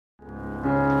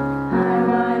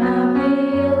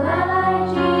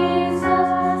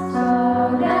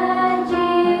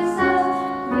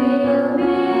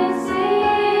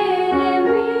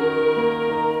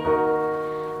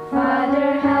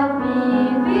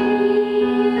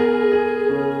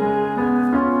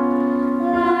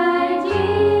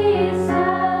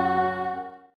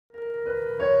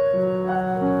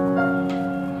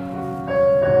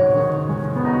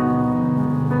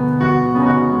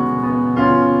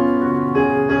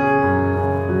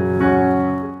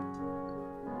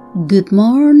Good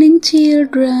morning,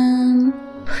 children.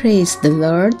 Praise the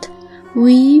Lord.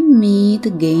 We meet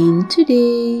again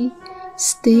today.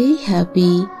 Stay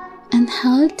happy and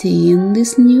healthy in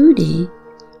this new day.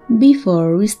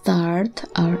 Before we start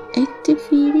our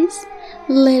activities,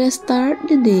 let us start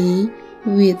the day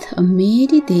with a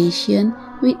meditation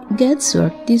with God's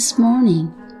Word this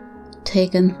morning,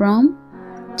 taken from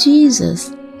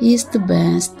Jesus is the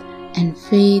Best and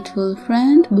Faithful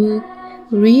Friend book,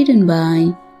 written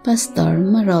by Pastor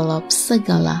Marolop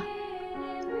Sagala.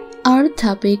 Our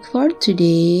topic for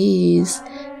today is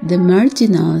the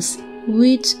marginals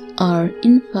which are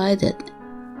invited.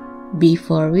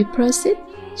 Before we proceed,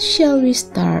 shall we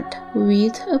start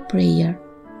with a prayer?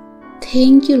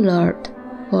 Thank you, Lord,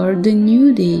 for the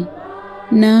new day.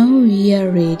 Now we are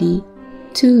ready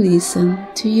to listen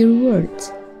to your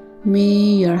words.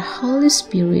 May your Holy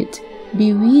Spirit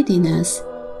be within us.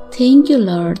 Thank you,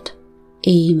 Lord.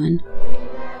 Amen.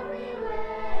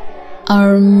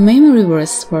 Our memory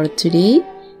verse for today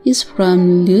is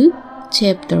from Luke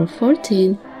chapter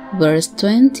 14, verse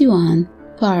 21,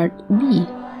 part B.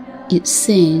 It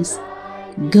says,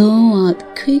 "Go out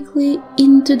quickly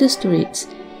into the streets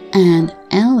and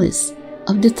alleys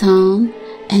of the town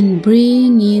and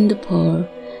bring in the poor,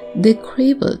 the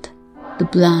crippled, the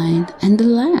blind, and the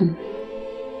lame."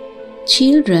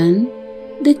 Children,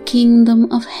 the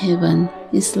kingdom of heaven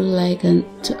is likened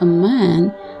to a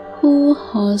man who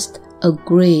hosts a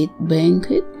great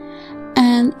banquet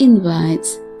and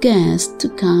invites guests to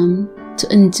come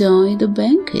to enjoy the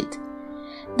banquet.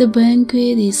 The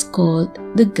banquet is called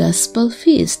the Gospel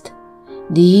Feast.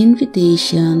 The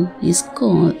invitation is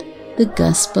called the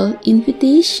Gospel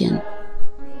Invitation.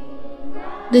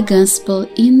 The Gospel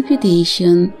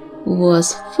Invitation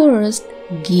was first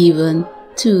given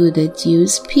to the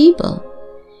Jewish people,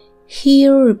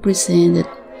 here represented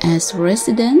as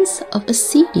residents of a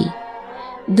city.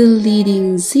 The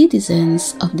leading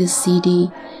citizens of the city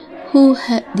who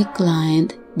had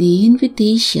declined the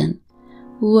invitation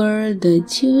were the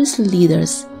Jewish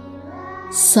leaders,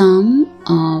 some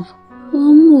of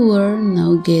whom were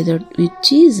now gathered with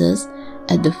Jesus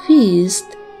at the feast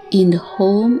in the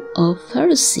home of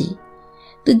Pharisee.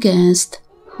 The guests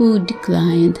who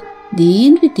declined the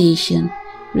invitation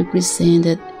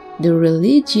represented the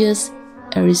religious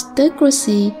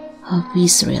aristocracy of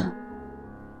Israel.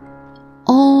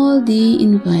 All the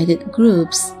invited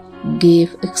groups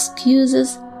gave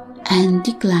excuses and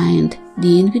declined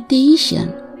the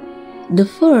invitation. The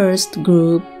first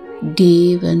group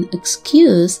gave an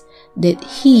excuse that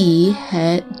he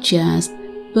had just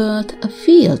bought a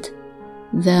field.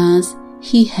 Thus,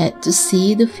 he had to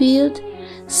see the field,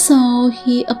 so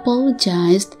he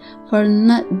apologized for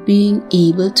not being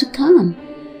able to come.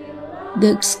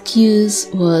 The excuse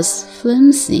was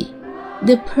flimsy.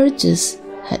 The purchase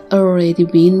had already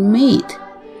been made.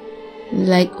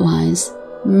 Likewise,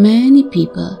 many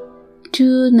people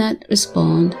do not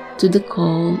respond to the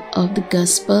call of the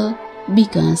gospel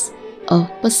because of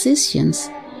possessions,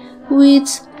 which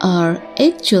are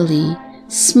actually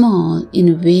small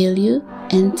in value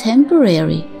and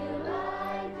temporary.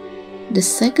 The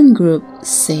second group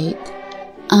said,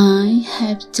 "I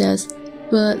have just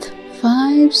bought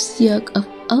 5 yoke of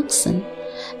oxen,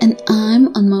 and I'm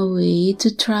on my way to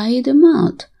try them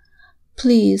out.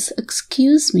 Please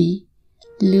excuse me."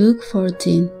 Luke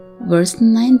 14, verse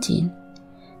 19.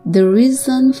 The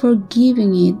reason for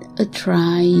giving it a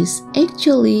try is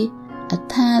actually a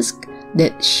task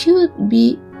that should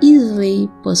be easily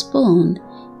postponed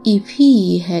if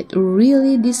he had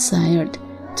really desired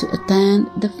to attend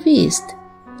the feast.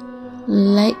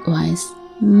 Likewise,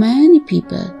 many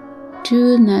people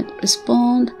do not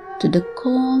respond to the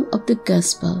call of the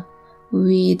gospel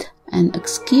with an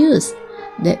excuse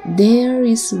that there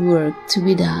is work to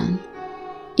be done.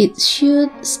 It should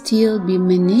still be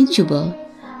manageable,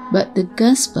 but the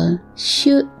gospel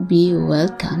should be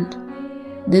welcomed.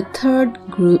 The third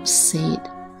group said,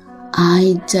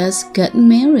 "I just got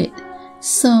married,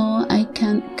 so I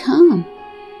can't come."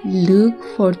 Luke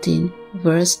 14,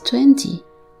 verse 20.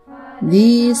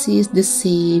 This is the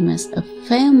same as a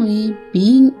family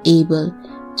being able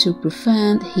to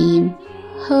prevent him,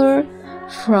 her,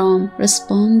 from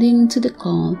responding to the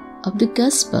call of the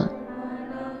gospel.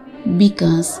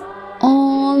 Because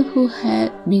all who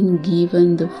had been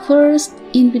given the first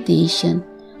invitation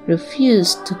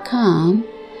refused to come,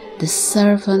 the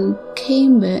servant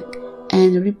came back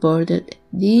and reported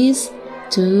this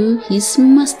to his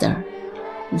master.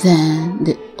 Then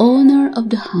the owner of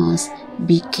the house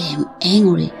became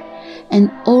angry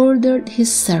and ordered his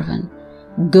servant,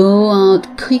 "Go out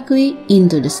quickly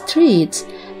into the streets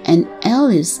and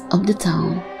alleys of the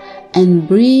town and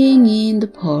bring in the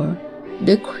poor,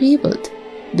 the crippled,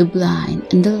 the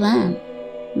blind, and the lame.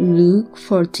 Luke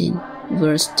 14,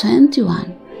 verse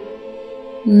 21.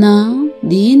 Now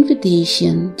the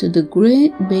invitation to the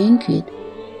great banquet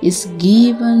is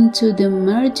given to the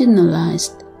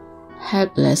marginalized,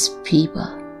 helpless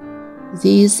people.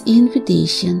 This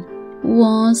invitation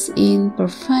was in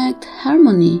perfect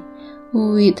harmony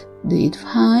with the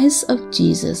advice of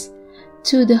Jesus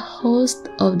to the host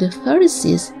of the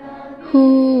Pharisees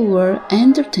who were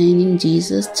entertaining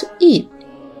Jesus to eat,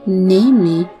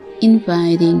 namely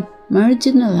inviting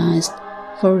marginalized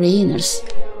foreigners.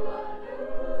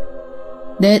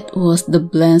 That was the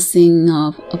blessing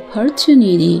of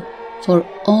opportunity for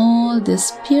all the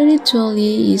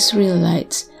spiritually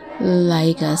Israelites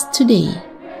like us today.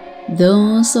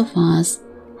 Those of us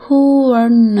who are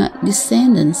not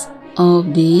descendants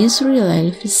of the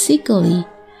Israelites physically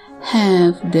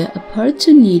have the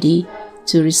opportunity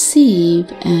to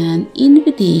receive an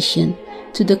invitation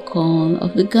to the call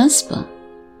of the gospel.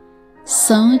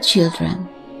 So, children,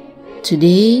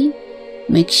 today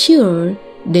make sure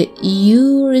that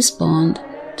you respond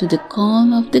to the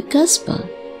call of the gospel.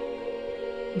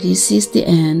 This is the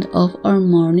end of our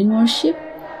morning worship.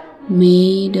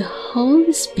 May the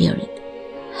Holy Spirit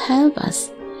help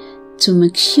us to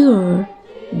make sure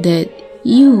that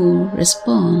you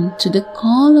respond to the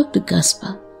call of the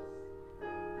gospel.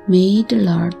 May the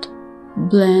Lord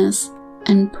bless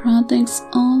and protect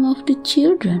all of the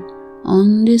children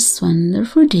on this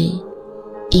wonderful day.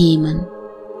 Amen.